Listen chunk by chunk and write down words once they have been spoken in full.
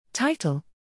Title: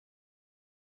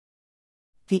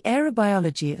 The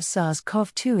Aerobiology of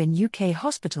SARS-CoV-2 in UK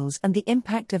Hospitals and the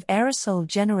Impact of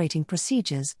Aerosol-Generating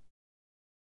Procedures.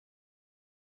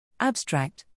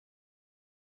 Abstract.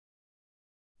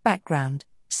 Background: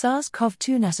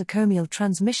 SARS-CoV-2 nosocomial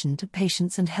transmission to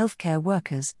patients and healthcare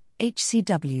workers,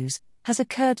 HCWs, has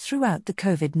occurred throughout the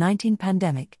COVID-19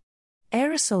 pandemic.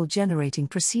 Aerosol-generating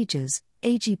procedures,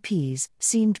 AGPs,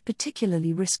 seemed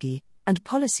particularly risky, and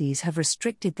policies have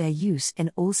restricted their use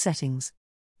in all settings.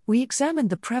 We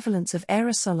examined the prevalence of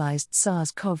aerosolized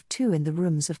SARS-CoV-2 in the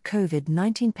rooms of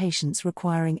COVID-19 patients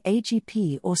requiring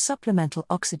AGP or supplemental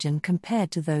oxygen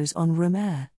compared to those on room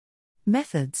air.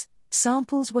 Methods: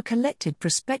 samples were collected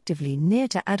prospectively near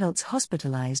to adults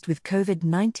hospitalized with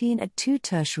COVID-19 at 2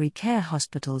 tertiary care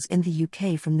hospitals in the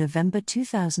UK from November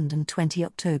 2020 to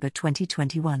October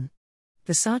 2021.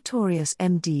 The Sartorius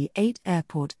MD-8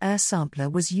 airport air sampler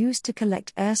was used to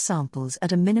collect air samples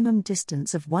at a minimum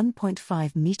distance of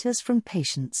 1.5 meters from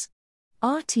patients.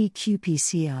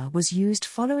 RT-qPCR was used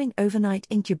following overnight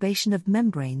incubation of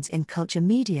membranes in culture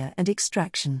media and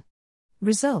extraction.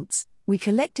 Results: we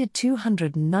collected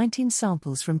 219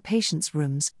 samples from patients'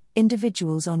 rooms,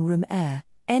 individuals on room air,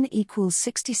 N equals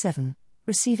 67,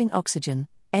 receiving oxygen,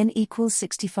 N equals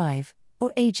 65,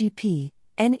 or AGP,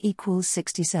 N equals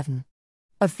 67.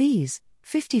 Of these,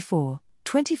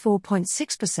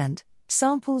 24.6%,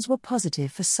 samples were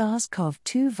positive for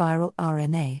SARS-CoV-2 viral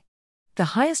RNA. The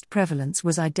highest prevalence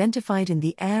was identified in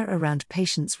the air around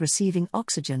patients receiving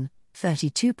oxygen,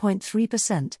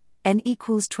 32.3%, N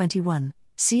equals 21,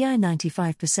 CI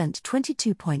 95%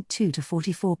 22.2 to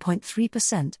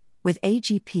 44.3%, with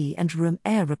AGP and room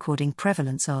air recording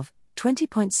prevalence of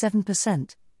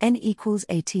 20.7%, N equals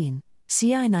 18.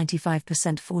 CI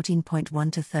 95%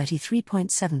 14.1 to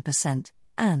 33.7%,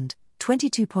 and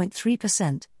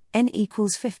 22.3%, N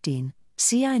equals 15,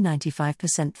 CI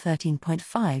 95%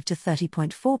 13.5 to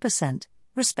 30.4%,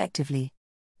 respectively.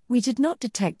 We did not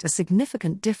detect a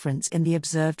significant difference in the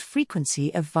observed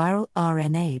frequency of viral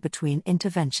RNA between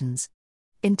interventions.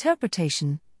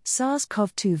 Interpretation: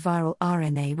 SARS-CoV-2 viral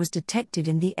RNA was detected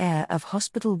in the air of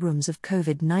hospital rooms of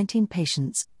COVID-19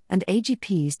 patients, and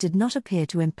AGPs did not appear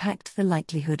to impact the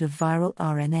likelihood of viral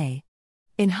RNA.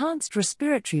 Enhanced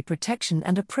respiratory protection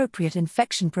and appropriate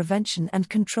infection prevention and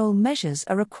control measures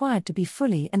are required to be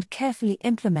fully and carefully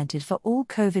implemented for all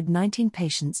COVID-19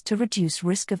 patients to reduce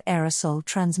risk of aerosol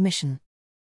transmission.